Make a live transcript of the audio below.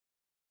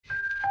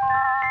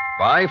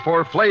Buy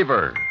for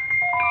flavor.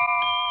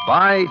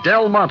 Buy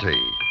Del Monte.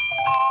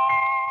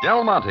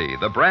 Del Monte,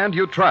 the brand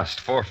you trust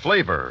for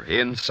flavor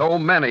in so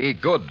many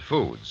good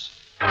foods.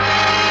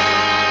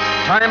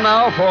 Time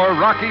now for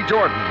Rocky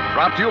Jordan,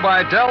 brought to you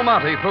by Del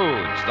Monte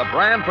Foods, the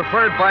brand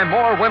preferred by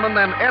more women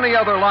than any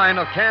other line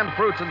of canned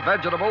fruits and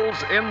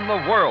vegetables in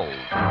the world.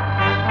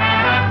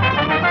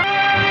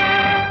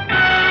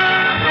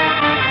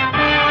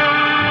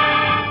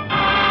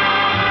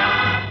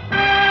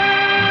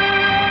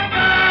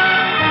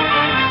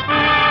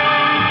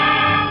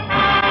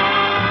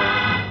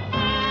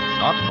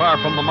 Not far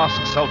from the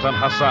Mosque Sultan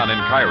Hassan in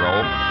Cairo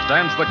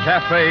stands the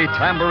Cafe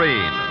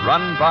Tambourine,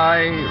 run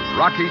by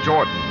Rocky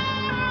Jordan.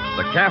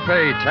 The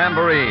Cafe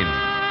Tambourine,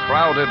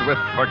 crowded with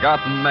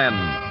forgotten men,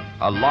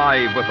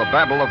 alive with the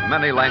babble of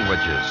many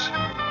languages.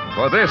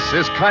 For this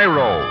is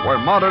Cairo, where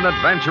modern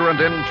adventure and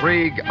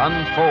intrigue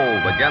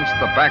unfold against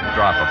the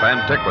backdrop of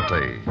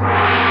antiquity.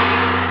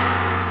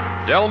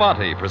 Del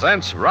Monte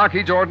presents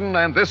Rocky Jordan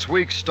and this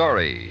week's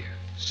story,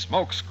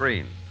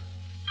 Smokescreen.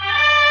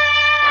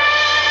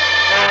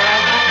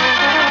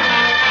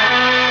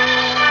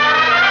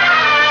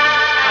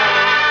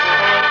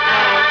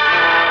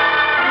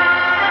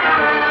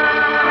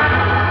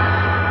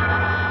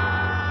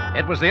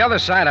 It was the other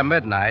side of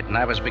midnight, and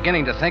I was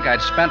beginning to think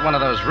I'd spent one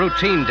of those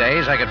routine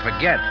days I could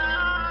forget.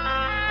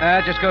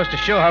 It just goes to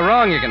show how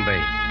wrong you can be.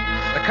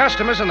 The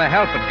customers and the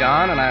help had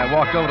gone, and I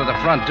walked over to the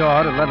front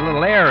door to let a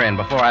little air in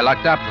before I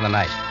locked up for the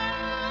night.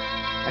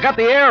 I got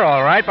the air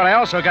all right, but I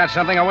also got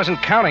something I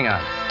wasn't counting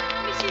on.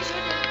 Monsieur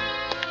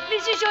Jourdain.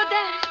 Monsieur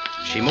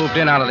Jourdain. She moved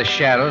in out of the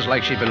shadows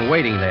like she'd been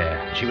waiting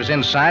there. She was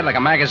inside like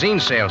a magazine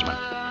salesman.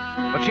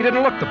 But she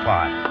didn't look the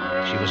part.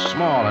 She was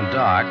small and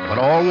dark, but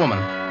all woman,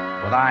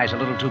 with eyes a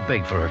little too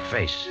big for her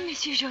face.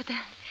 Monsieur Jourdain,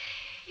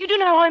 you do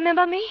not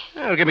remember me?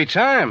 Oh, give me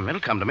time.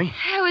 It'll come to me.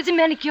 I was a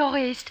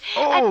manicurist.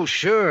 Oh,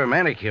 sure,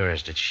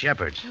 manicurist at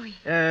Shepard's. Oui.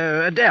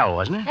 Adele,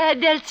 wasn't it?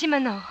 Adele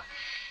Simoneau.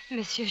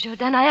 Monsieur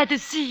Jourdain, I had to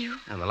see you.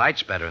 Well, the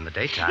light's better in the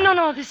daytime.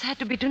 No, this had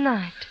to be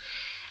tonight.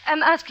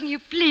 I'm asking you,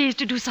 please,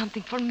 to do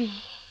something for me.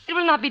 It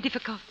will not be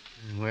difficult.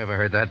 We ever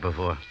heard that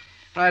before?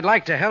 Well, I'd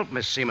like to help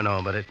Miss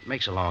Simoneau, but it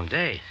makes a long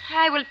day.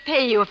 I will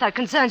pay you if that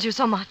concerns you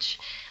so much.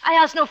 I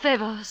ask no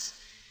favors.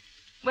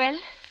 Well?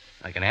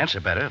 I can answer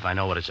better if I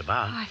know what it's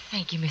about. Oh,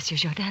 thank you, Monsieur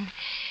Jourdain.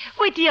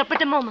 Wait here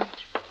but a moment.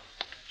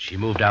 She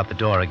moved out the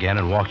door again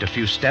and walked a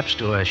few steps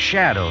to a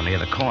shadow near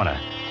the corner.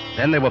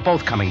 Then they were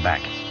both coming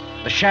back.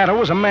 The shadow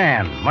was a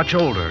man, much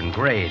older and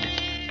grayed.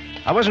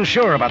 I wasn't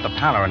sure about the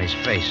pallor in his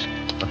face,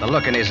 but the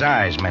look in his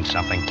eyes meant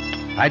something.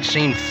 I'd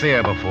seen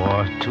fear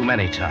before, too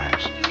many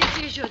times.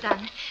 Monsieur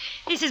Jourdain,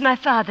 this is my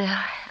father,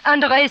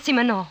 André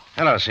Simoneau.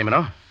 Hello,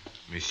 Simoneau.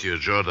 Monsieur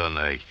Jordan,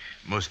 I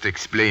must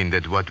explain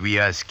that what we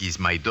ask is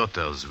my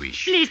daughter's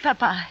wish. Please,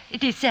 Papa,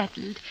 it is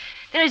settled.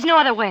 There is no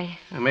other way.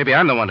 Well, maybe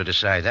I'm the one to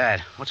decide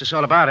that. What's this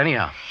all about,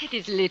 anyhow? It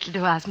is little to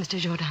ask, Mr.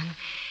 Jourdain.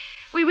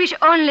 We wish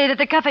only that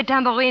the Café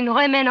Tambourine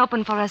remain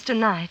open for us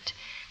tonight.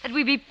 That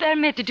we be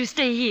permitted to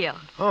stay here.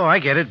 Oh, I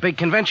get it. Big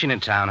convention in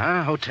town,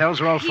 huh?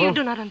 Hotels are all full. You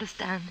do not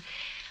understand.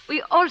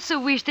 We also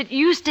wish that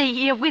you stay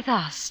here with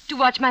us to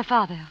watch my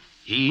father.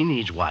 He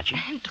needs watching.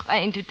 I'm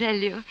trying to tell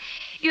you.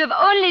 You have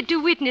only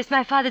to witness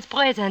my father's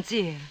presence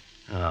here.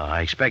 Oh,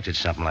 I expected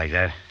something like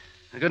that.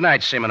 Good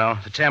night, Simoneau.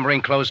 The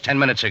tambourine closed 10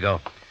 minutes ago.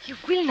 You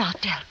will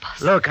not help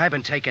us. Look, I've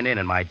been taken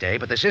in my day,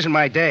 but this isn't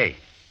my day.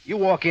 You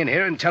walk in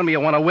here and tell me you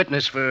want a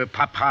witness for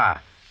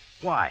Papa.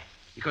 Why?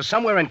 Because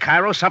somewhere in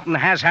Cairo something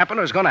has happened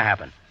or is going to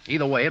happen.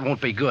 Either way, it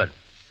won't be good.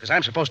 Because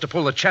I'm supposed to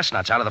pull the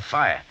chestnuts out of the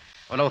fire.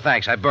 Oh, no,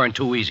 thanks. I burned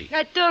too easy.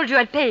 I told you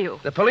I'd pay you.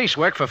 The police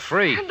work for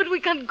free. But we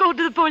can't go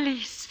to the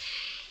police.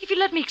 If you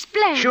let me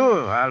explain.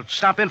 Sure. I'll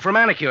stop in for a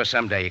manicure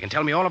someday. You can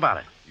tell me all about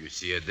it. You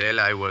see,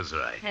 Adele, I was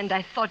right. And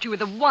I thought you were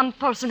the one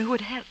person who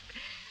would help.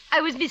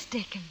 I was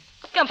mistaken.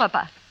 Come,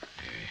 Papa.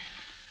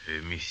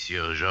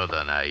 Monsieur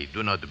Jordan, I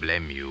do not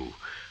blame you.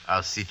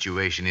 Our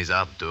situation is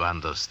hard to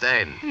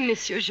understand.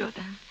 Monsieur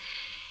Jourdain,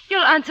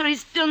 your answer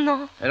is still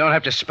no. I don't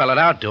have to spell it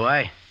out, do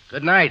I?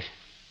 Good night.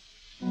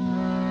 She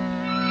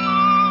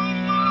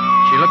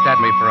looked at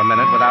me for a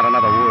minute without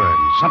another word.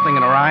 Something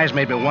in her eyes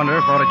made me wonder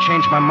if I ought to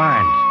change my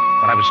mind.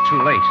 But I was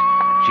too late.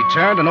 She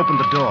turned and opened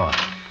the door.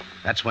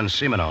 That's when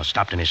Simoneau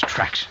stopped in his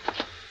tracks.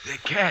 The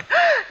cat!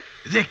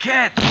 The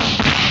cat!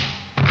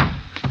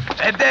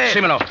 Adele!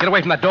 Simoneau, get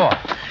away from that door.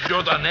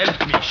 Jordan,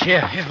 help me.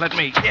 Here, let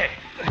me.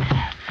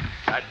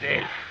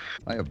 Adele.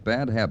 I have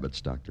bad habits,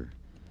 Doctor.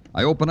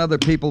 I open other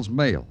people's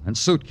mail and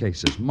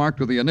suitcases marked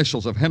with the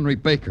initials of Henry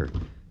Baker.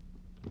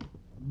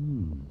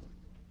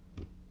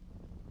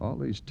 All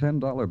these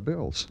 $10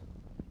 bills.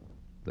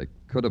 They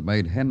could have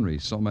made Henry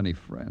so many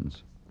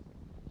friends.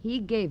 He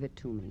gave it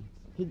to me.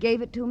 He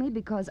gave it to me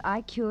because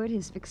I cured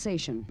his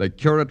fixation. They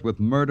cure it with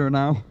murder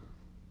now?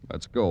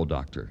 Let's go,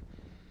 Doctor.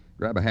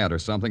 Grab a hat or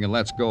something and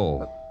let's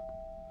go.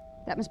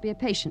 That must be a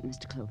patient,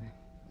 Mr. Clover.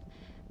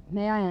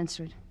 May I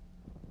answer it?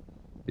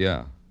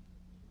 Yeah.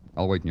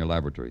 I'll wait in your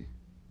laboratory.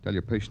 Tell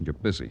your patient you're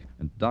busy.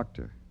 And,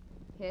 Doctor,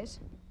 Yes?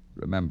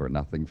 remember,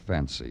 nothing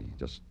fancy.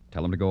 Just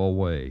tell him to go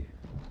away.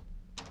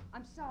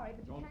 I'm sorry,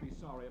 but Don't be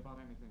sorry about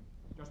anything.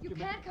 Just you give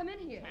me... can't come in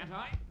here. Can't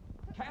I?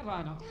 Can't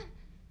I now?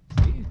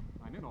 See?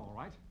 I'm in all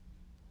right.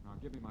 Now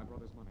give me my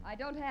brother's money. I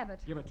don't have it.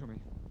 Give it to me.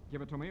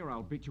 Give it to me or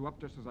I'll beat you up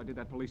just as I did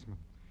that policeman.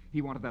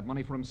 He wanted that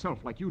money for himself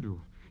like you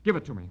do. Give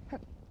it to me.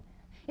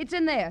 It's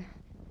in there.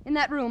 In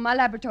that room, my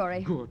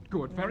laboratory. Good,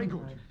 very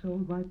good. I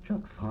sold my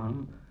truck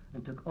farm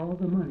and took all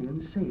the money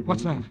and savings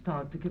What's that? and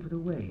started to give it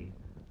away.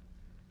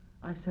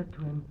 I said to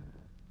him,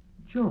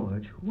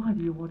 George, why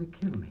do you want to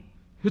kill me?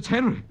 It's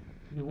Henry.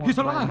 You want He's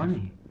my alive.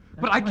 money.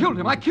 But I That's killed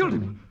why him. you I want to killed kill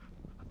him. me.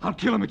 I'll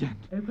kill him again.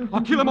 Ever I'll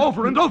since kill him you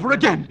over and over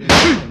again.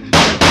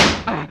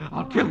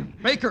 I'll kill him.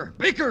 Baker!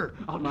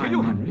 I'll My kill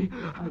you, money. Henry.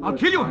 I I'll worked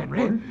kill you, hard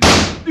Henry.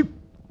 for it.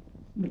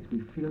 Makes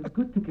me feel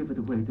good to give it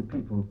away to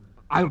people.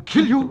 I'll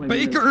kill you, That's the way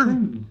you make Baker.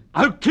 friends.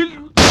 I'll kill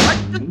you.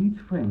 One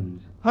needs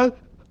friends.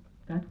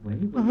 That way,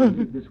 when you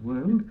leave this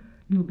world,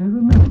 you'll be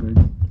remembered.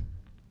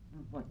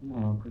 What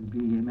more could be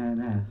a man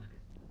ask?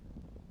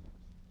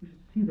 You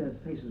should see their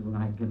faces when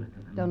I give it to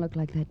them. Don't look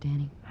like that,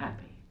 Danny.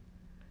 Happy.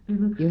 They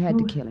look You had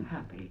so to kill him.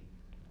 happy.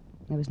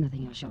 There was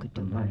nothing else you could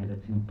The do. money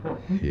that's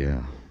important.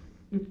 Yeah.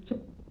 It's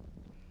just...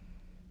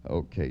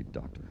 Okay,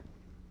 Doctor.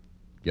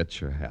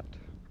 Get your hat.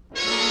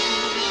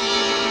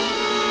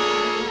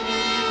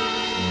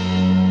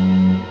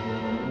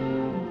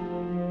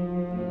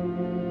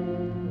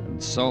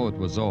 And so it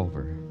was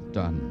over.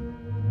 Done.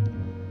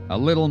 A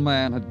little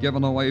man had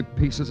given away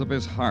pieces of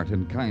his heart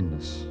in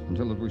kindness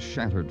until it was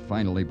shattered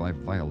finally by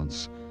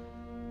violence.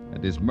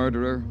 And his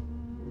murderer,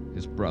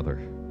 his brother.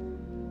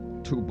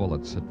 2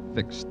 bullets had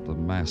fixed the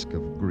mask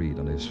of greed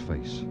on his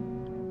face.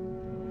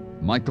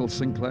 Michael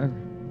Sinclair?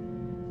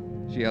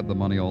 She had the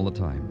money all the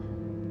time.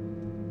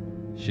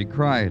 She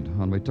cried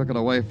when we took it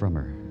away from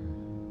her,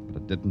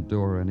 but it didn't do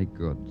her any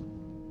good.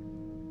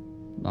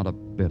 Not a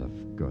bit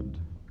of good.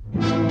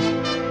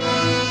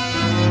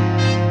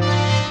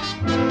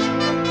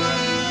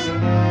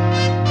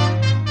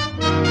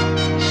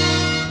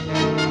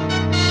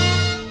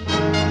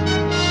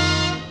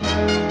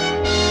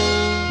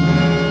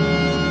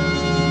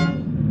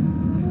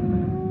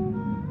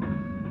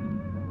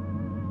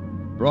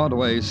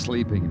 Broadway's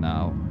sleeping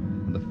now,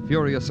 and the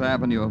furious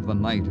avenue of the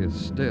night is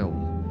still.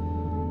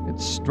 It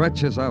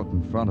stretches out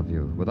in front of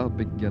you, without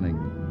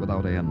beginning,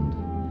 without end.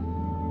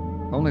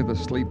 Only the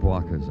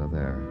sleepwalkers are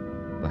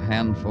there, the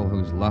handful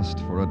whose lust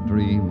for a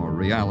dream or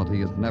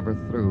reality is never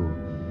through.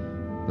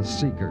 The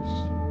seekers,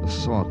 the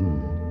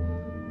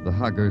sodden, the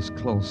huggers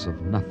close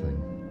of nothing.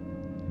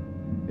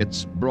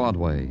 It's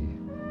Broadway,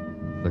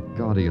 the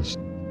gaudiest,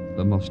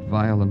 the most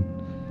violent,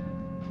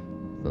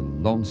 the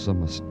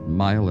lonesomest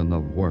mile in the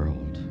world.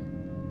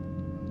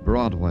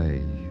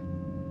 Broadway,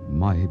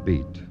 my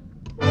beat.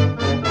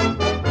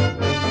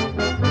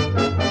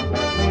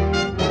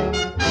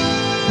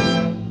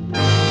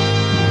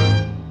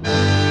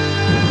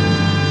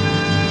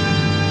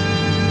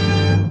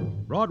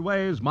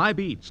 Broadway's My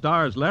Beat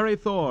stars Larry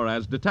Thor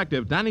as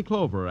Detective Danny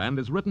Clover and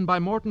is written by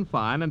Morton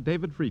Fine and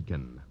David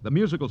Friedkin. The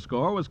musical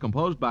score was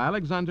composed by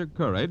Alexander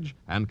Courage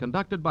and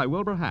conducted by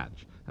Wilbur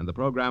Hatch, and the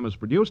program was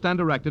produced and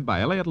directed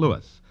by Elliott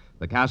Lewis.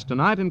 The cast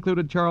tonight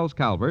included Charles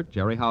Calvert,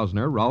 Jerry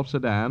Hausner, Rolf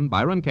Sedan,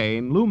 Byron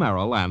Kane, Lou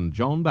Merrill, and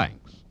Joan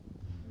Banks.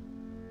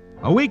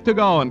 A week to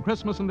go, and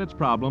Christmas and its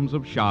problems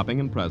of shopping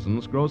and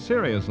presents grow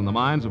serious in the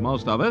minds of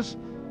most of us.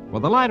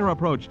 With a lighter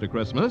approach to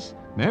Christmas,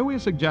 may we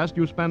suggest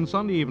you spend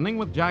Sunday evening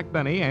with Jack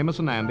Benny, Amos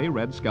and Andy,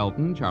 Red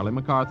Skelton, Charlie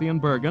McCarthy, and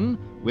Bergen,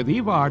 with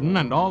Eve Arden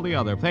and all the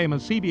other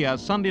famous CBS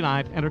Sunday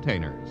night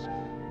entertainers.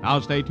 Now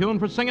stay tuned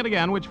for Sing It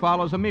Again, which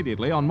follows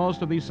immediately on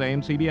most of these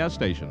same CBS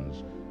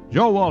stations.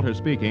 Joe Walter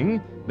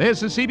speaking.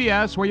 This is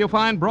CBS, where you'll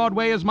find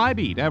Broadway is My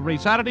Beat every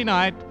Saturday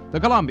night,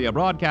 the Columbia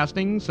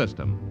Broadcasting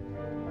System.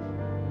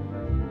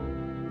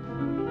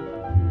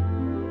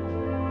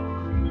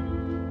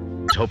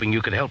 I was hoping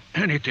you could help.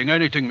 Anything,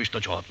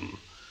 Mr. Jordan.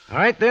 All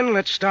right, then,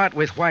 let's start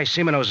with why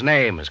Semino's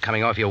name is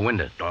coming off your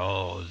window.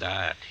 Oh,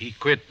 that. He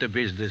quit the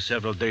business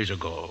several days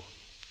ago.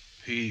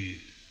 He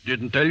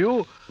didn't tell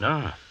you?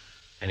 No.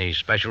 Any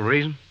special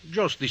reason?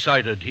 Just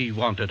decided he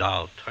wanted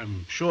out.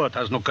 I'm sure it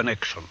has no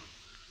connection.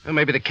 Well,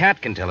 maybe the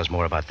cat can tell us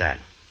more about that.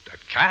 The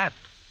cat?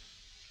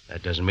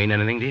 That doesn't mean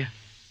anything to you?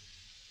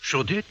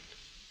 Should it?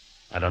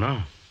 I don't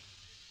know.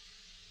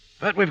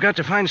 But we've got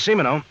to find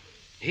Semino.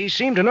 He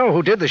seemed to know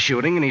who did the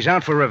shooting, and he's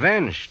out for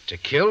revenge. To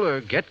kill or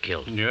get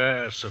killed.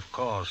 Yes, of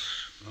course.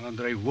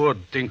 Andre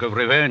would think of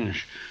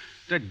revenge.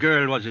 That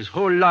girl was his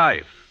whole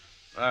life.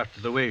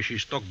 After the way she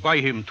stuck by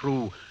him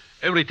through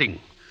everything.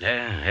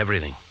 Yeah,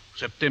 everything.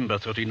 September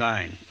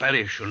 39,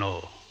 Paris, you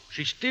know.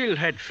 She still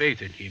had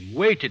faith in him,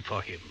 waited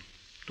for him,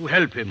 to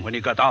help him when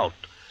he got out.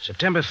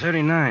 September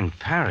 39,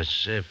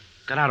 Paris.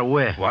 Got out of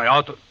where? Why,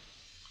 out of...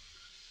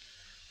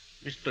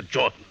 Mr.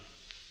 Jordan,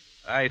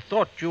 I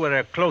thought you were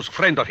a close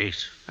friend of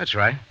his. That's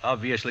right.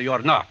 Obviously,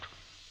 you're not.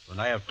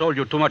 And I have told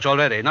you too much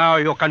already. Now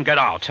you can get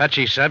out.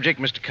 Touchy subject,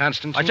 Mr.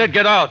 Constantine. I said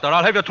get out, or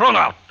I'll have you thrown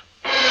out.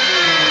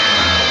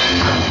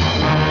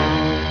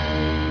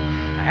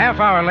 A half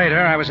hour later,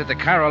 I was at the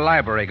Cairo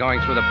Library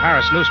going through the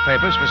Paris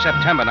newspapers for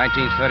September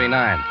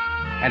 1939.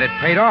 And it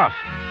paid off.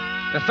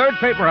 The third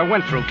paper I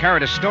went through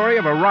carried a story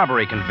of a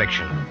robbery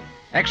conviction.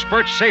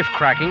 Expert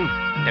safe-cracking,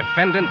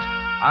 defendant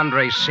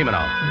Andrei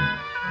Simonov.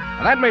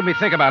 Now, that made me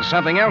think about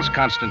something else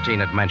Constantine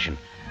had mentioned.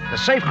 The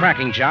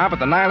safe-cracking job at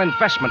the Nile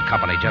Investment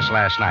Company just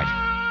last night.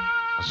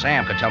 Well,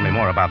 Sam could tell me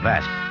more about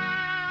that.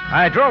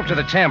 I drove to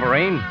the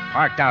Tambourine,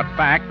 parked out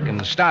back,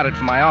 and started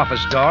for my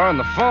office door on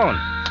the phone.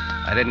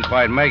 I didn't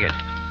quite make it.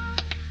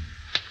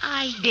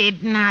 I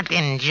did not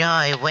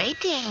enjoy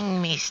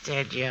waiting,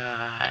 Mr.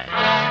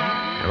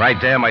 George. Right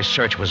there, my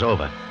search was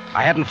over.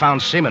 I hadn't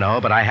found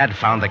Simonov, but I had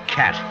found the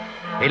cat.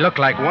 He looked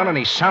like one, and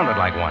he sounded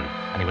like one,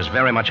 and he was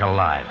very much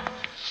alive.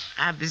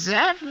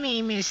 Observe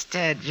me,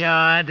 Mr.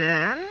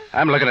 Jordan.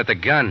 I'm looking at the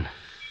gun.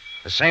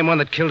 The same one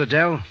that killed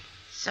Adele?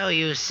 So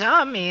you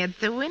saw me at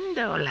the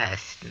window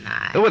last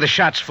night. Who were the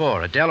shots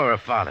for, Adele or her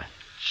father?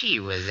 She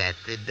was at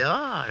the door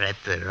at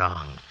the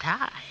wrong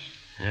time.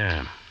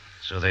 Yeah,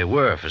 so they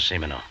were for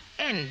Simonov.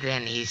 And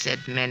then he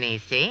said many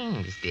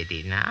things, did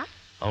he not?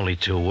 Only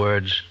 2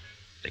 words.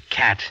 The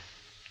cat.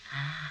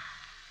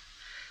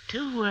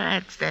 2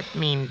 words that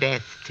mean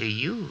death to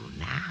you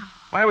now.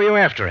 Why were you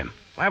after him?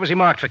 Why was he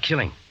marked for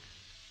killing?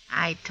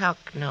 I talk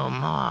no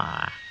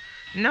more.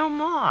 No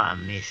more,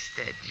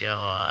 Mr.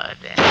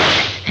 Jordan.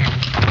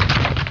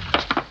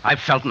 I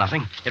felt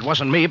nothing. It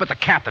wasn't me, but the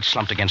cat that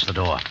slumped against the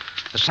door.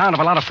 The sound of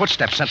a lot of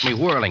footsteps sent me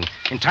whirling,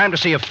 in time to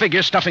see a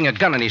figure stuffing a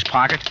gun in his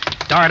pocket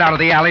dart out of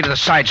the alley to the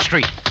side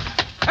street.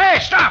 Hey,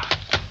 stop!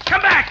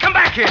 Come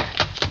back here!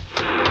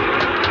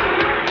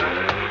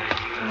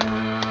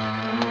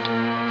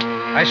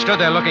 I stood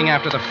there looking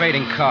after the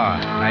fading car,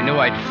 and I knew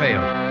I'd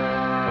failed.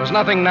 There was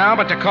nothing now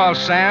but to call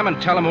Sam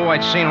and tell him who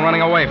I'd seen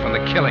running away from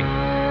the killing.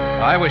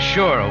 I was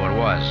sure who it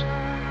was.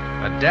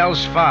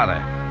 Adele's father,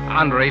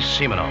 Andrei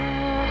Simonov.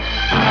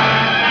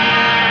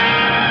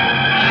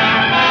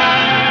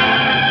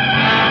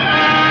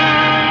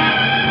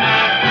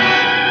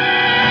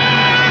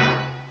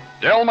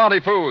 Del Monte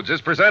Foods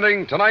is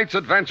presenting tonight's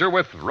adventure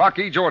with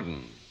Rocky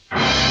Jordan.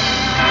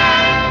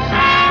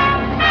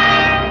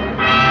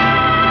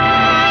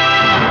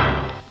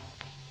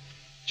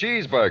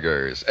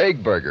 Cheeseburgers,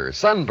 egg burgers,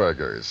 sun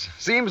burgers.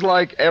 Seems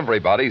like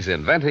everybody's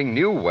inventing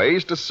new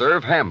ways to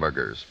serve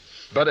hamburgers.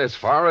 But as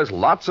far as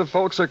lots of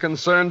folks are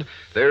concerned,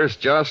 there's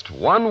just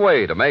one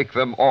way to make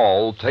them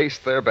all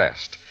taste their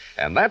best.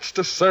 And that's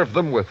to serve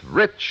them with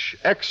rich,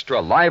 extra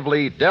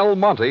lively Del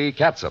Monte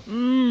catsup.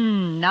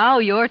 Now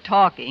you're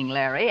talking,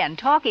 Larry, and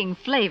talking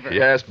flavor.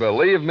 Yes,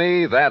 believe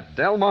me, that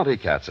Del Monte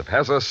catsup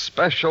has a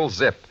special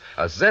zip.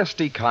 A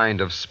zesty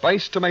kind of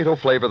spiced tomato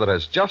flavor that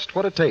has just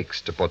what it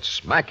takes to put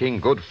smacking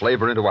good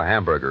flavor into a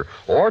hamburger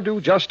or do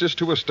justice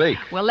to a steak.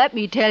 Well, let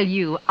me tell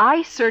you,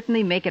 I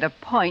certainly make it a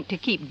point to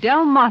keep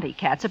Del Monte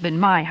catsup in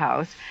my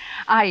house.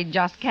 I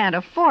just can't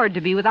afford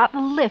to be without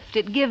the lift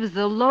it gives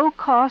the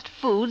low-cost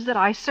foods that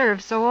I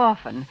serve so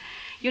often.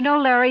 You know,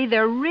 Larry,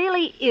 there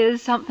really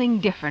is something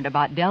different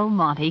about Del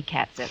Monte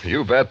catsup.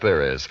 You bet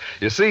there is.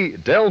 You see,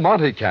 Del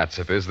Monte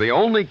catsup is the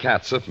only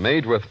catsup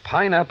made with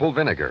pineapple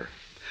vinegar.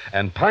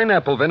 And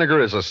pineapple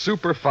vinegar is a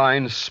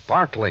superfine,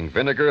 sparkling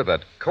vinegar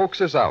that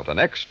coaxes out an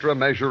extra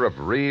measure of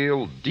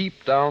real,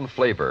 deep-down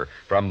flavor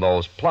from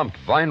those plump,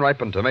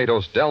 vine-ripened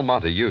tomatoes Del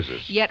Monte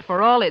uses. Yet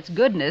for all its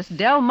goodness,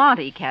 Del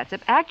Monte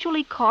catsup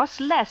actually costs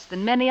less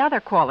than many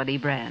other quality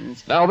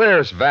brands. Now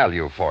there's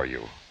value for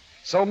you.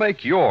 So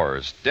make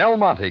yours Del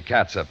Monte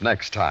catsup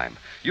next time.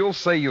 You'll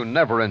say you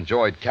never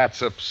enjoyed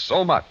catsup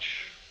so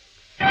much.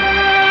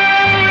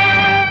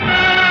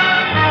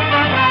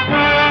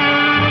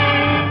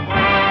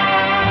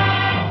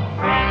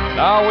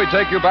 Now we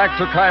take you back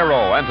to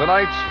Cairo and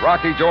tonight's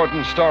Rocky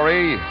Jordan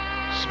story,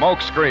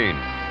 Smokescreen.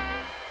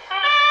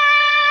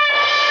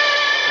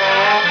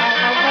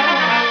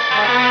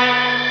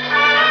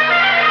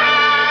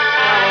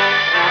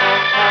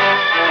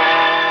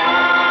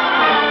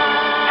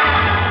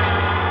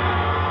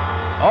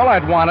 All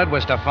I'd wanted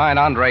was to find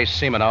Andrei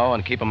Simonov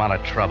and keep him out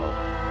of trouble.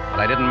 But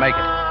I didn't make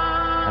it.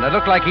 And it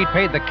looked like he'd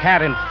paid the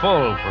cat in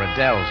full for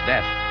Adele's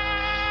death.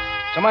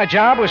 So my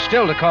job was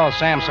still to call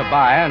Sam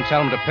Sabaya and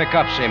tell him to pick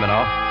up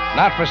Simonov.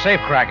 Not for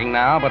safecracking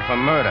now, but for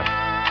murder.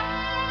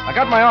 I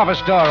got my office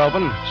door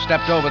open,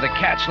 stepped over the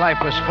cat's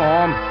lifeless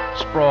form,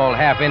 sprawled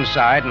half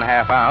inside and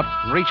half out,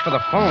 and reached for the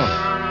phone.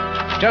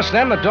 Just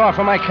then, the door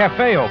for my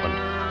cafe opened.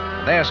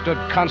 There stood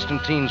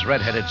Constantine's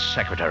red-headed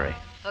secretary.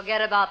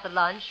 Forget about the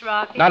lunch,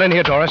 Rocky? Not in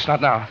here, Doris,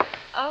 not now.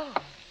 Oh,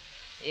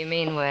 you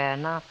mean we're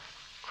not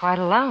quite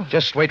alone?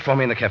 Just wait for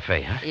me in the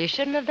cafe, huh? You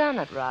shouldn't have done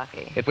it,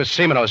 Rocky. It was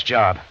Simonov's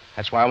job.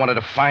 That's why I wanted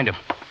to find him.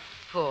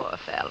 Poor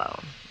fellow.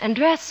 And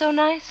dressed so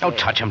nicely. Don't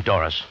touch him,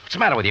 Doris. What's the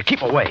matter with you?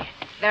 Keep away.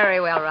 Very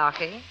well,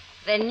 Rocky.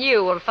 Then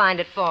you will find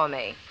it for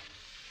me.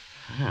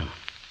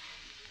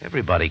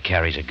 Everybody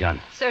carries a gun.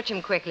 Search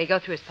him quickly. Go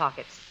through his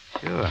pockets.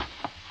 Sure.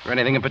 For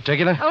anything in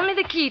particular? Only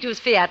the key to his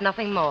Fiat,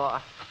 nothing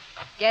more.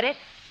 Get it?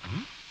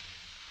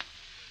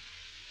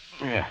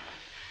 Yeah.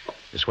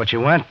 This what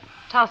you want?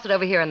 Toss it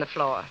over here on the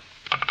floor.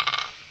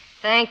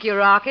 Thank you,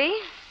 Rocky.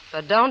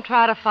 But don't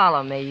try to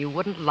follow me. You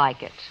wouldn't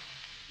like it.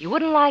 You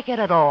wouldn't like it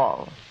at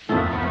all.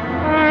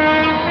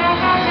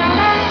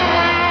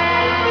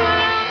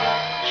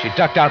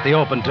 ducked out the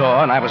open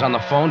door, and I was on the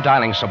phone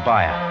dialing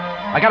Sabaya.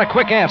 I got a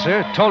quick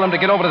answer, told him to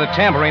get over to the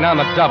Tambourine on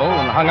the double,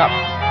 and hung up.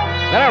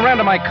 Then I ran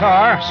to my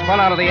car, spun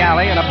out of the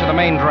alley, and up to the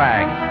main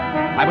drag.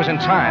 I was in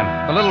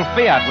time. The little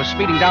Fiat was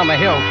speeding down the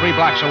hill 3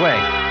 blocks away.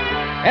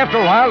 After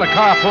a while, the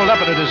car pulled up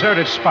at a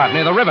deserted spot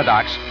near the river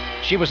docks.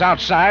 She was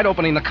outside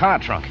opening the car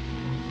trunk.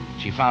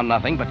 She found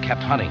nothing but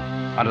kept hunting.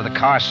 Under the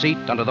car seat,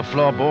 under the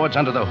floorboards,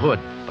 under the hood,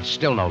 but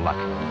still no luck.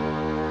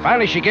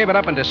 Finally, she gave it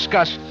up in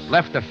disgust,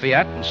 left the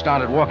Fiat, and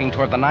started walking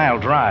toward the Nile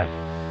Drive.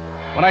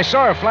 When I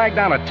saw her flag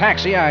down a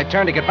taxi, I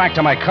turned to get back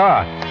to my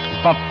car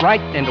and bumped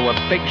right into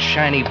a big,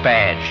 shiny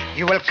badge.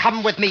 You will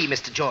come with me,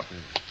 Mr. Jordan,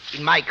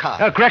 in my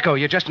car. Greco,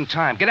 you're just in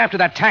time. Get after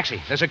that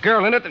taxi. There's a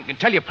girl in it that can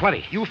tell you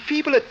plenty. Your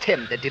feeble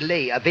attempt at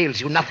delay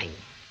avails you nothing.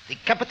 The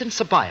Captain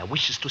Sabaya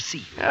wishes to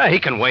see you. He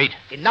can wait.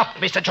 Enough,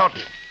 Mr.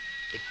 Jordan.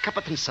 The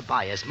Captain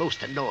Sabaya is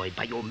most annoyed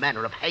by your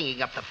manner of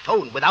hanging up the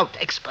phone without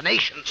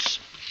explanations.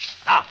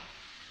 Now,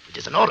 it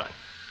is an order.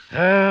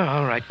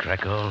 All right,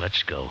 Greco,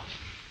 let's go.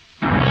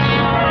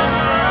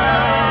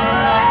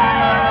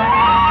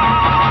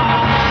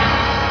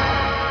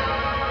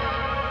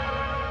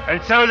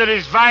 And so there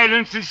is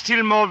violence and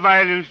still more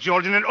violence,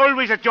 Jordan, and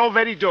always at your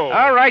very door.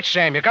 All right,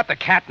 Sam, you got the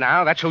cat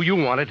now. That's who you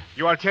wanted.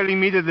 You are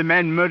telling me that the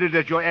man murdered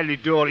at your alley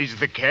door is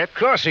the cat? Of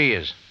course he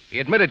is. He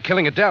admitted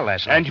killing Adele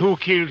last night. And who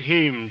killed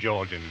him,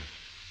 Jordan?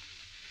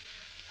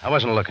 I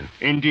wasn't looking.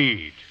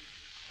 Indeed.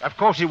 Of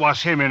course it was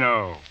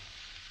Semino.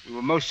 We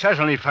will most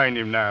certainly find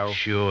him now.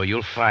 Sure,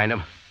 you'll find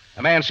him.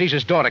 A man sees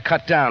his daughter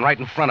cut down right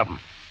in front of him.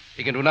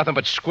 He can do nothing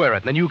but square it,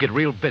 and then you get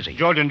real busy.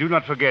 Jordan, do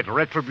not forget,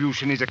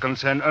 retribution is a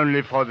concern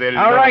only for the...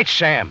 All right,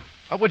 Sam.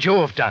 What would you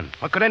have done?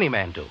 What could any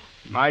man do?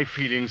 My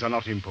feelings are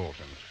not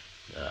important.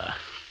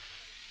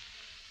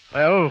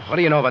 Well, what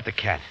do you know about the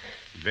cat?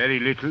 Very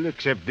little,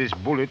 except this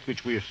bullet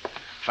which we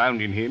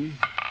found in him.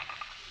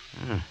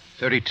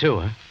 32,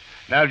 huh?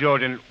 Now,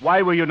 Jordan,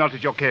 why were you not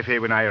at your cafe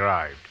when I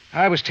arrived?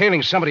 I was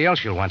tailing somebody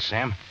else you'll want,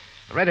 Sam.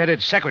 A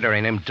red-headed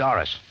secretary named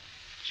Doris.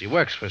 She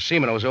works for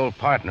Semino's old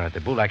partner at the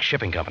Bulak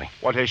Shipping Company.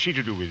 What has she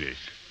to do with this?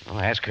 Well,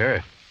 ask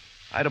her.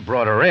 I'd have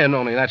brought her in,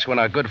 only that's when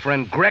our good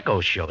friend Greco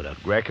showed up.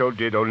 Greco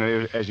did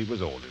only as he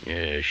was ordered.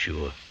 Yeah,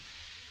 sure.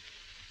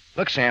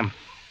 Look, Sam,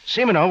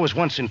 Semino was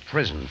once in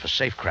prison for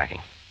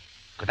safecracking.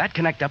 Could that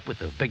connect up with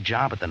the big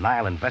job at the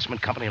Nile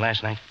Investment Company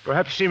last night?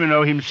 Perhaps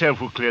Semino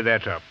himself will clear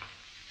that up.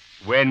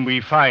 When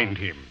we find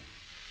him.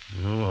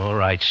 Oh, all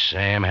right,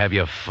 Sam, have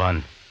your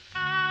fun.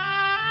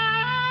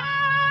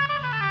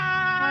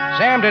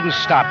 Sam didn't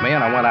stop me,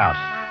 and I went out.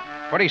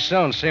 Pretty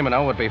soon,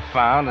 Semino would be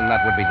found, and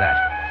that would be that.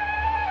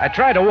 I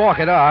tried to walk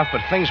it off,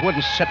 but things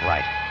wouldn't sit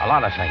right. A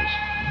lot of things.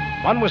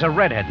 One was a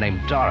redhead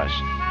named Doris.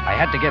 I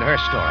had to get her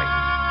story.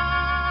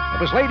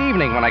 It was late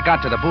evening when I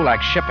got to the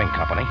Bulak Shipping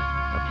Company.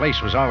 The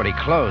place was already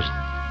closed.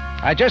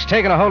 I'd just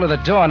taken a hold of the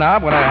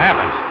doorknob when it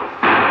happened.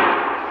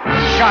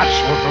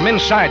 Shots were from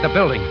inside the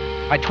building.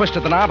 I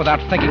twisted the knob without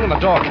thinking, and the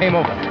door came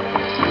open.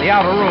 The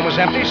outer room was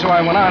empty, so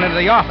I went on into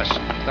the office.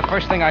 The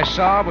first thing I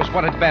saw was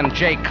what had been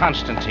Jay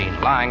Constantine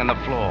lying on the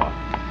floor,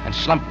 and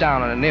slumped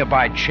down in a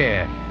nearby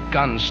chair,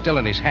 gun still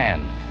in his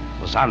hand,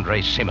 was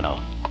Andre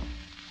Semino.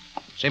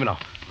 Semino.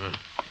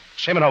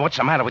 Semino, what's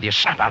the matter with you?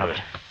 Snap out of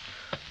it.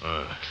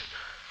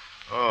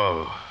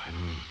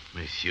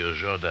 Monsieur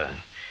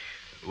Jordan,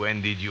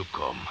 when did you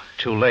come?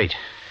 Too late.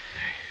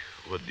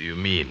 What do you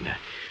mean?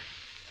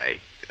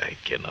 I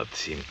cannot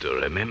seem to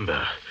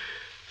remember.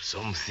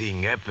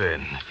 Something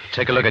happened.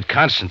 Take a look at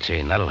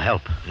Constantine. That'll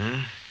help.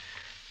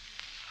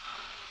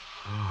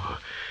 Oh,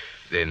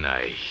 then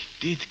I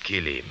did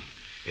kill him,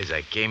 as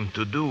I came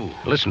to do.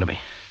 Listen to me.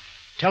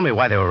 Tell me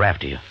why they were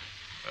after you.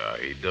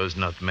 It does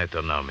not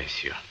matter now,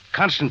 monsieur.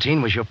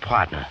 Constantine was your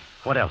partner.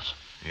 What else?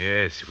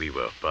 Yes, we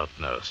were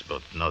partners,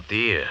 but not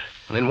here.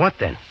 Well, then what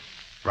then?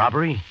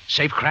 Robbery?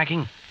 Safe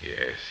cracking?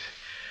 Yes.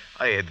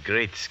 I had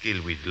great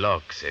skill with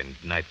locks and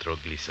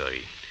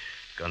nitroglycerin.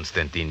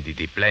 Constantine did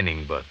the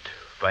planning, but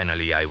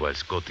finally I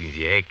was caught in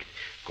the act,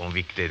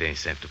 convicted and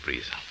sent to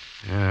prison.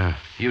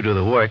 You do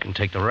the work and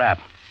take the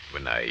rap.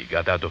 When I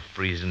got out of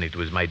prison, it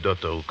was my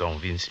daughter who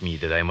convinced me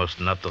that I must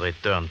not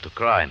return to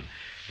crime.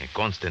 And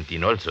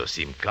Constantine also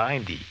seemed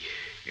kind. He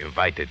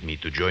invited me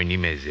to join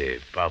him as a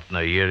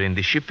partner here in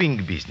the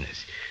shipping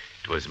business.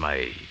 It was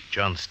my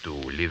chance to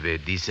live a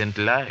decent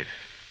life.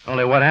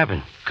 Only what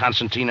happened?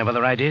 Constantine have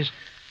other ideas?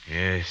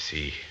 Yes,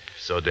 he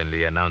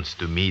suddenly announced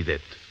to me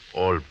that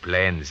all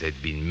plans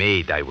had been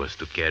made. I was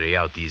to carry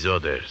out his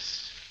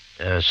orders.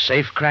 A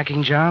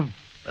safe-cracking job?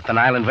 At the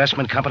Nile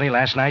Investment Company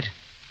last night?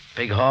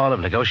 Big haul of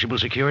negotiable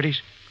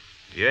securities?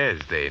 Yes,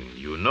 then,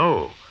 you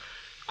know.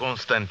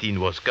 Constantine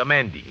was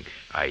commanding.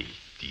 I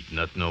did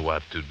not know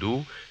what to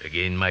do.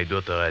 Again, my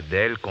daughter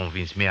Adele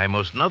convinced me I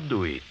must not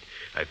do it.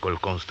 I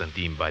called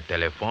Constantine by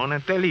telephone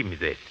and tell him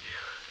that.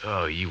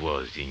 He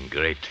was in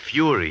great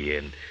fury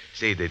and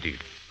said that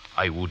if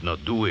I would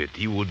not do it,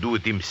 he would do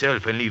it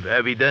himself and leave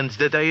evidence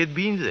that I had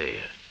been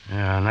there.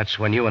 Yeah, and that's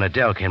when you and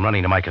Adele came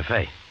running to my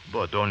cafe.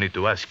 But only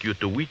to ask you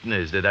to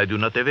witness that I do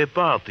not have a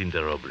part in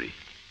the robbery.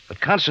 But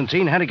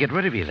Constantine had to get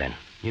rid of you then.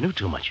 You knew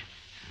too much.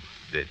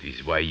 That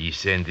is why he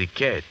sent the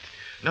cat.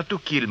 Not to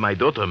kill my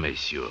daughter,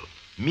 monsieur.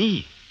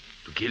 Me.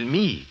 To kill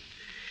me.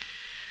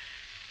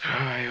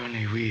 I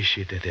only wish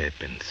it had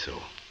happened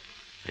so.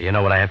 You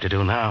know what I have to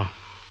do now?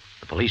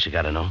 The police have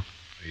got to know.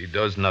 It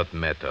does not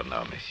matter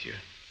now, monsieur.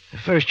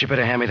 First, you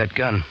better hand me that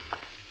gun.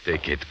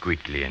 Take it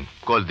quickly and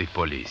call the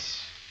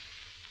police.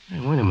 Hey,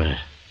 wait a minute.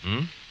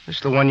 Hmm?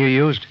 This the one you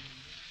used?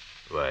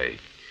 Why,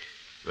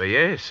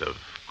 yes, of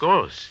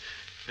course.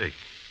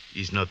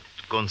 Is not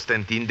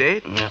Constantine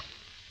dead? No.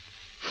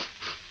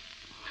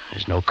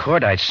 There's no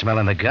cordite smell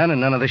in the gun,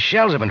 and none of the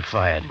shells have been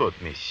fired. But,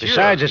 monsieur...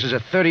 Besides, this is a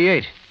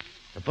 .38.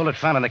 The bullet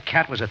found in the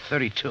cat was a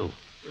 .32.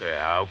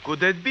 How could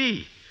that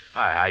be?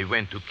 I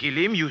went to kill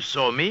him. You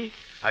saw me.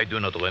 I do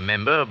not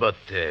remember, but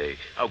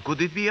how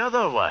could it be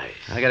otherwise?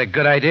 I got a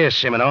good idea,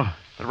 Simino.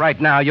 But right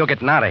now, you're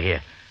getting out of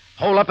here.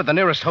 Hole up at the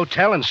nearest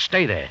hotel and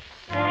stay there.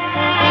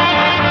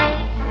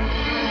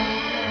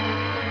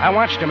 I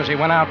watched him as he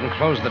went out and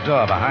closed the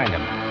door behind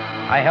him.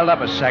 I held up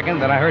a second,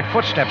 then I heard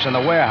footsteps in the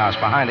warehouse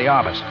behind the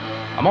office.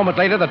 A moment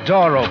later, the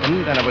door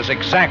opened, and it was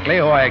exactly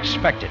who I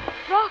expected.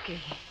 Rocky.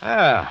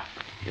 Ah,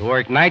 you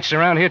work nights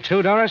around here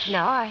too, Doris?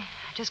 No, I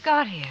just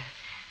got here.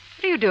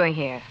 What are you doing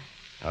here?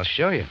 I'll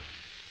show you.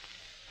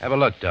 Have a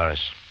look,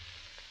 Doris.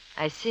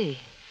 I see.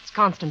 It's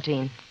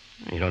Constantine.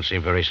 You don't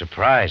seem very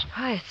surprised.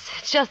 Oh,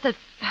 it's just that...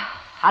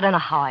 I don't know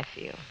how I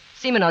feel.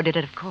 Simino did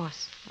it, of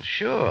course.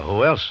 Sure,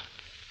 who else?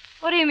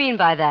 What do you mean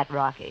by that,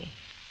 Rocky?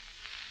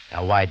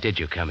 Now, why did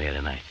you come here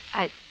tonight?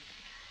 I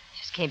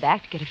just came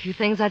back to get a few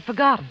things I'd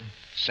forgotten.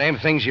 Same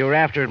things you were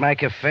after at my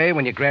cafe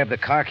when you grabbed the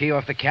car key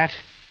off the cat?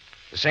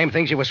 The same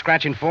things you were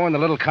scratching for in the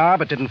little car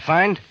but didn't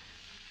find?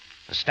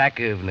 A stack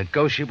of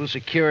negotiable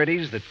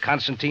securities that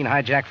Constantine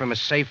hijacked from a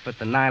safe at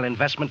the Nile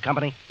Investment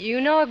Company? You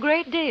know a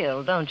great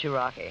deal, don't you,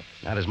 Rocky?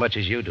 Not as much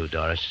as you do,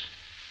 Doris.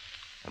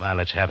 Come on,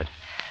 let's have it.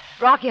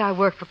 Rocky, I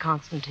worked for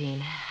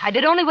Constantine. I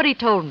did only what he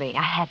told me.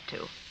 I had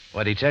to.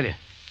 What'd he tell you?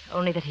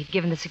 Only that he'd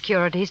given the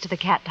securities to the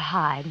cat to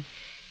hide.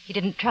 He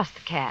didn't trust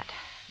the cat.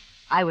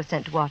 I was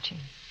sent to watch him.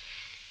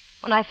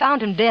 When I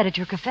found him dead at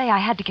your cafe, I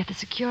had to get the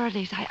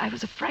securities. I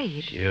was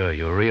afraid. Sure,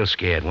 you were real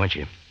scared, weren't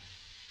you?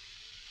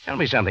 Tell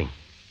me something.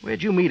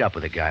 Where'd you meet up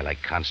with a guy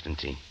like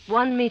Constantine?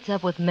 One meets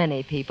up with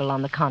many people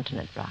on the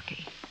continent,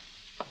 Rocky.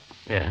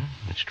 Yeah,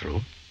 that's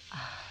true.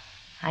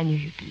 I knew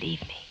you'd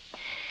believe me.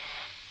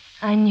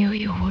 I knew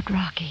you would,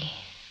 Rocky.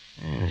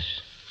 Yes,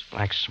 this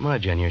black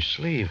smudge on your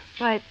sleeve.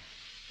 Why,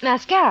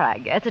 mascara, I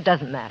guess. It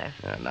doesn't matter.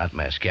 Not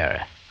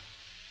mascara.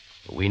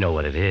 But we know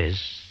what it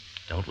is,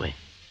 don't we?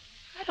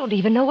 I don't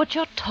even know what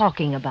you're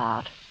talking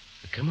about.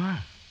 But come on.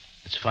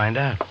 Let's find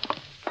out.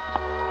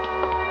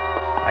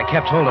 I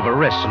kept hold of her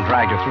wrists and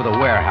dragged her through the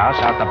warehouse,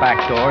 out the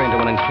back door, into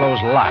an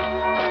enclosed lot.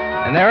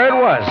 And there it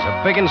was,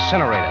 a big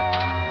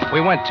incinerator. We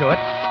went to it.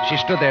 She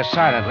stood there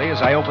silently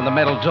as I opened the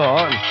metal door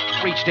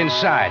and reached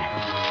inside.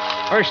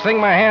 First thing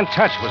my hand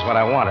touched was what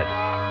I wanted.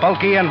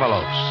 Bulky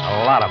envelopes,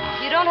 a lot of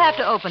them. You don't have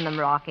to open them,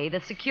 Rocky.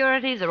 The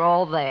securities are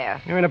all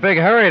there. You were in a big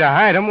hurry to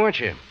hide them, weren't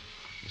you?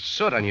 The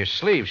soot on your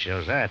sleeve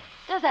shows that.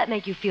 Does that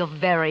make you feel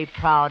very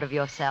proud of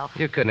yourself?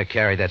 You couldn't have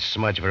carried that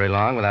smudge very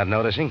long without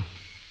noticing.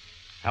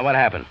 Now, what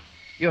happened?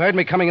 You heard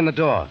me coming in the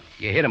door.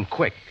 You hit him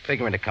quick,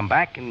 figuring to come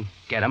back and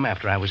get him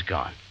after I was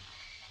gone.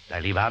 Did I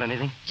leave out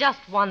anything? Just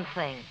one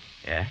thing.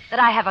 Yeah? That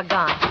I have a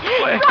gun.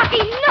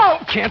 Rocky, no!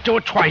 Can't do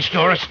it twice,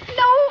 Doris.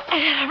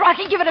 No!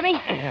 Rocky, give it to me.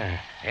 Yeah,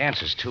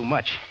 answer's too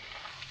much.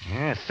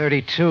 Yeah,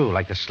 32,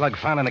 like the slug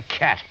found in the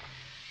cat.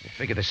 I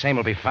figure the same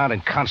will be found in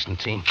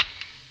Constantine.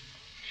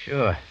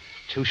 Sure,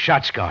 2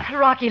 shots gone.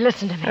 Rocky,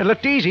 listen to me. It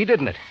looked easy,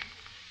 didn't it?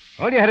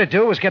 All you had to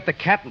do was get the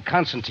cat and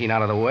Constantine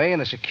out of the way,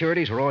 and the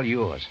securities were all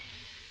yours.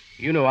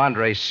 You knew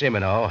Andre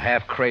Simino,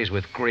 half crazed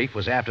with grief,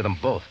 was after them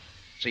both,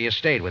 so you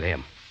stayed with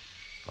him.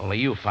 Only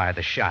you fired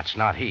the shots,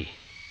 not he.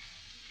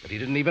 But he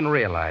didn't even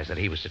realize that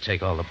he was to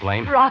take all the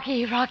blame.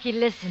 Rocky,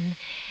 listen.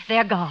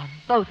 They're gone,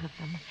 both of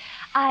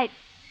them.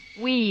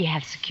 We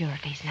have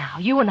securities now,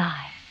 you and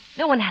I.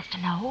 No one has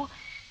to know.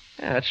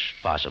 Yeah, that's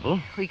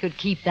possible. We could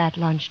keep that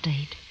lunch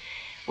date.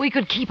 We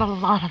could keep a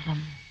lot of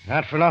them.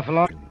 Not for an awful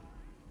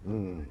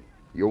long.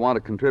 You want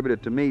to contribute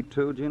it to me,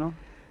 too, Gino?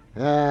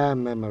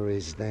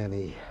 Memories,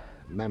 Danny.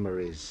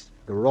 Memories.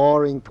 The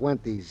Roaring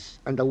 '20s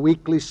and the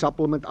weekly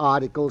supplement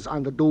articles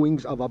on the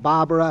doings of a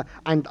Barbara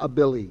and a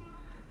Billy.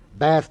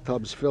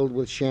 Bathtubs filled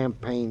with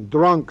champagne,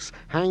 drunks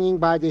hanging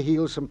by the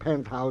heels from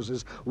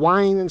penthouses,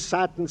 wine and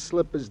satin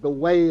slippers, the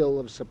wail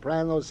of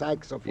soprano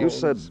saxophones. You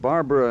said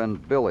Barbara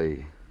and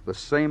Billy. The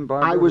same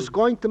Barbara? I was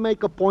going to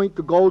make a point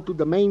to go to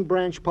the main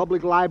branch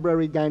public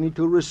library, Danny,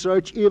 to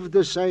research if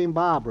the same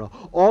Barbara.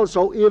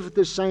 Also, if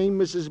the same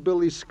Mrs.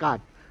 Billy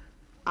Scott.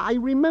 I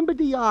remember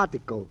the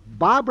article.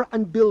 Barbara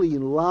and Billy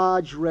in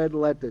large red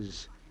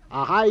letters.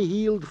 A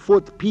high-heeled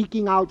foot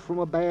peeking out from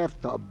a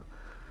bathtub.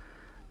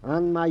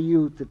 On my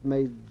youth, it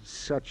made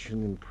such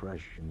an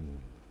impression.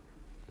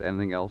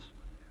 Anything else?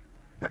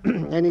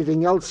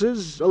 Anything else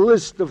is a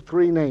list of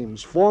 3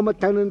 names. Former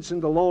tenants in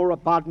the lower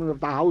apartment of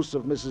the house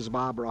of Mrs.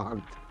 Barbara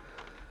Hunt.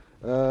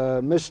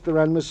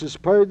 Mr. and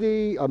Mrs.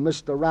 Purdy, a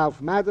Mr.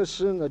 Ralph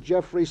Madison, a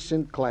Jeffrey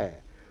Sinclair.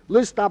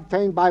 List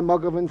obtained by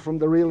Muggavan from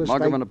the real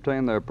estate... Muggavan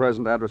obtained their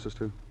present addresses,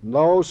 too?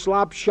 No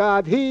slop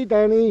shot. He,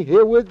 Danny.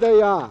 Herewith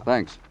they are.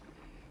 Thanks.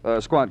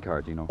 Squad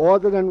car, Gino.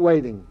 Ordered and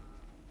waiting.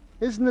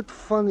 Isn't it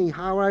funny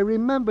how I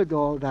remembered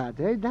all that,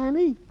 eh,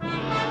 Danny?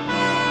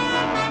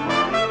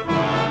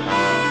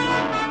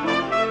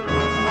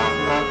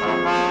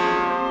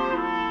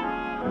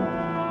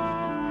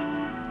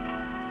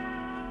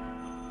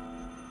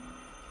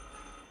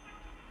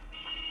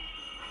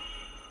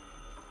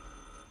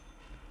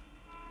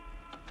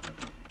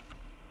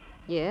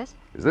 Yes?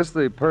 Is this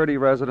the Purdy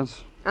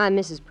residence? I'm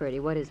Mrs. Purdy.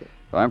 What is it?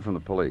 I'm from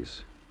the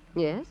police.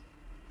 Yes?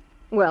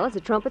 Well, is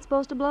the trumpet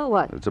supposed to blow?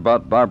 What? It's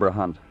about Barbara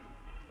Hunt.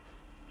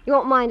 You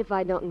won't mind if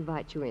I don't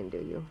invite you in, do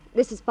you?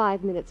 This is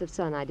 5 minutes of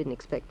sun I didn't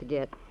expect to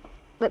get.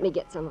 Let me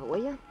get some of it,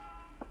 will you?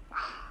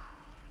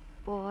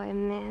 Boy,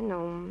 man,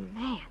 oh,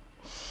 man.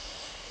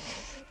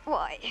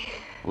 Boy.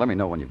 Let me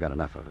know when you've got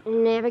enough of it.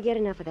 Never get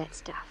enough of that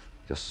stuff.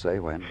 Just say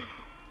when.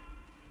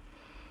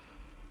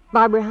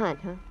 Barbara Hunt,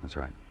 huh? That's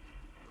right.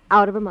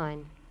 Out of her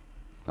mind.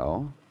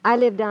 Oh? I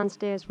lived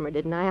downstairs from her,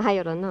 didn't I? I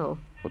ought to know.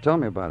 Well, tell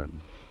me about it.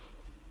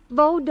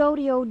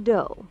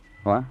 Vo-do-de-o-do.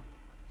 What?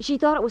 She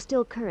thought it was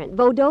still current.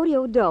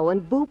 Vo-do-de-o-do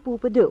and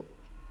boop-boop-a-doo.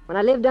 When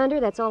I lived under,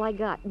 that's all I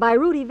got. By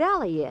Rudy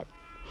Valley yet.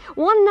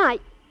 One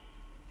night...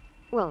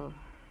 Well...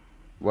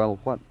 Well,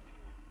 what?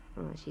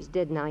 Oh, she's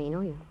dead now, you know.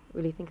 You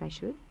really think I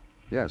should?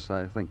 Yes,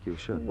 I think you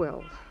should.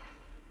 Well...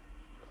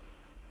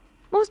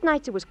 Most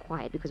nights it was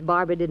quiet because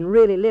Barbara didn't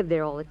really live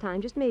there all the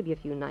time. Just maybe a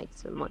few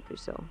nights a month or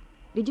so.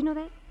 Did you know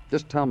that?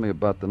 Just tell me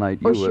about the night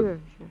you... Oh, sure.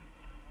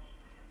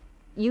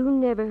 You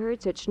never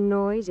heard such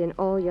noise in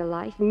all your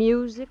life?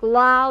 Music,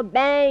 loud,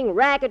 bang,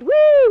 racket,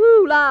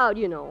 woo-woo, loud,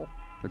 you know.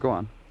 Go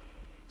on.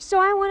 So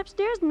I went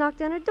upstairs and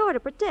knocked on her door to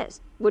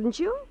protest. Wouldn't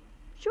you?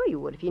 Sure you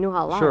would if you knew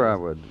how loud. Sure I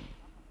would.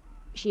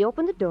 She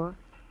opened the door,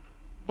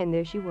 and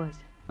there she was.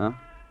 Huh?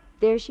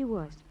 There she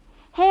was.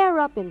 Hair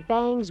up in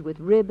bangs with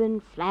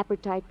ribbon,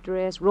 flapper-type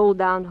dress,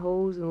 roll-down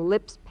hose, and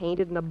lips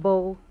painted in a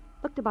bow.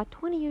 Looked about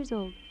 20 years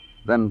old.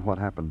 Then what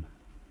happened?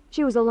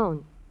 She was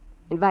alone.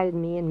 Invited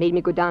me and made me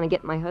go down and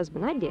get my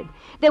husband. I did.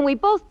 Then we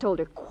both told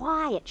her,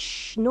 quiet,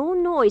 shh, no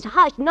noise,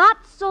 hush,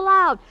 not so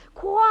loud,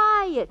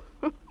 quiet.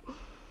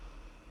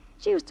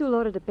 She was too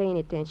loaded to pay any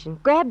attention.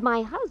 Grabbed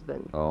my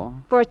husband. Oh?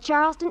 For a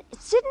Charleston.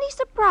 Sidney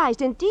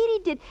surprised. Indeed he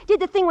did. Did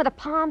the thing with the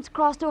palms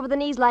crossed over the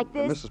knees like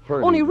this. Mrs.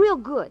 Purdy. Only real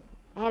good.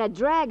 I had to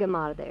drag him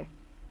out of there.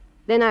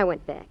 Then I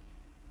went back.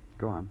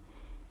 Go on.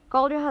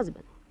 Called her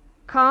husband.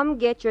 Come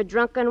get your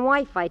drunken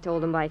wife, I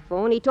told him by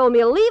phone. He told me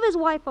to leave his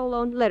wife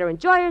alone, let her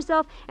enjoy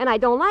herself, and I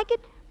don't like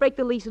it, break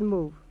the lease and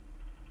move.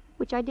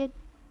 Which I did.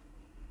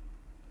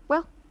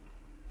 Well,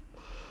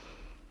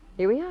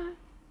 here we are.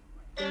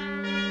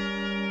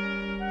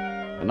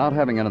 And not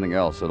having anything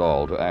else at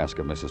all to ask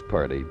of Mrs.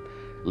 Purdy,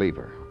 leave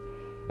her.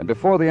 And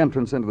before the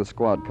entrance into the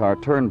squad car,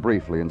 turn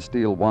briefly and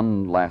steal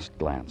one last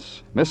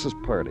glance. Mrs.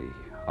 Purdy,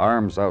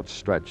 arms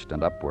outstretched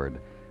and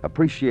upward,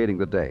 appreciating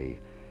the day,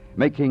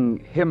 making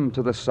hymn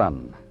to the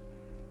sun.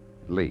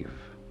 Leave.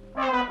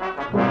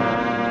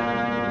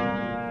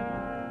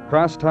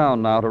 Cross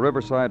town now to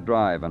Riverside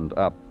Drive and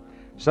up.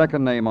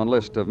 Second name on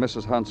list of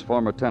Mrs. Hunt's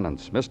former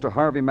tenants, Mr.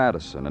 Harvey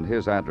Madison and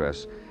his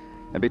address.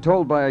 And be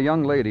told by a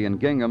young lady in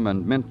gingham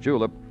and mint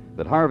julep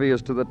that Harvey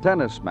is to the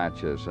tennis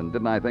matches, and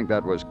didn't I think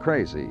that was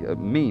crazy?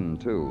 Mean,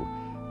 too.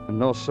 And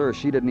no, sir,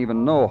 she didn't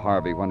even know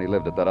Harvey when he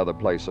lived at that other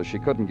place, so she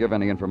couldn't give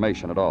any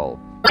information at all.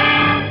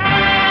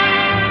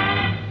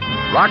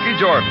 Rocky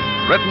Jordan,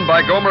 written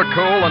by Gomer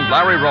Cool and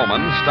Larry Roman,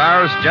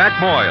 stars Jack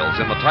Moyles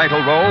in the title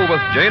role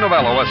with Jay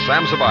Novello as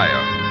Sam Sabaya.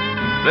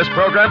 This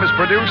program is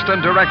produced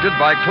and directed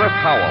by Cliff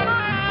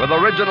Howell, with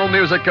original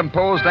music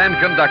composed and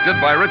conducted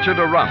by Richard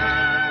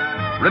Arrunt.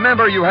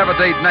 Remember, you have a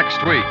date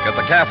next week at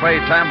the Cafe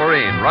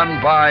Tambourine,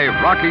 run by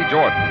Rocky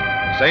Jordan.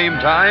 Same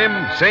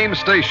time, same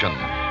station.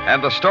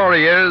 And the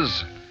story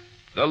is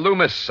The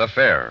Loomis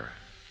Affair.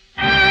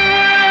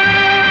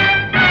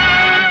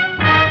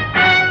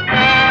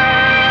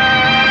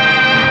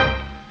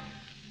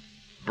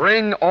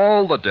 Bring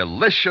all the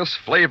delicious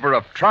flavor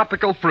of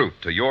tropical fruit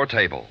to your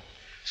table.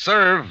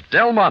 Serve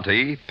Del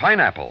Monte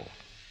pineapple.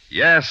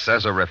 Yes,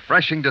 as a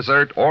refreshing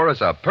dessert or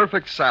as a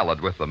perfect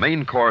salad with the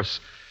main course,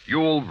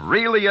 you'll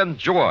really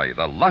enjoy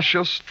the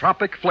luscious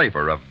tropic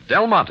flavor of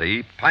Del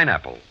Monte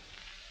pineapple.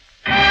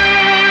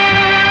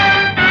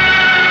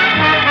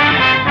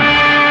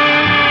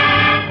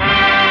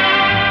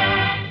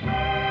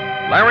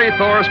 Larry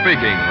Thor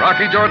speaking.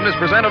 Rocky Jordan is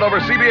presented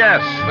over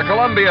CBS, the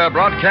Columbia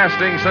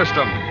Broadcasting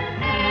System.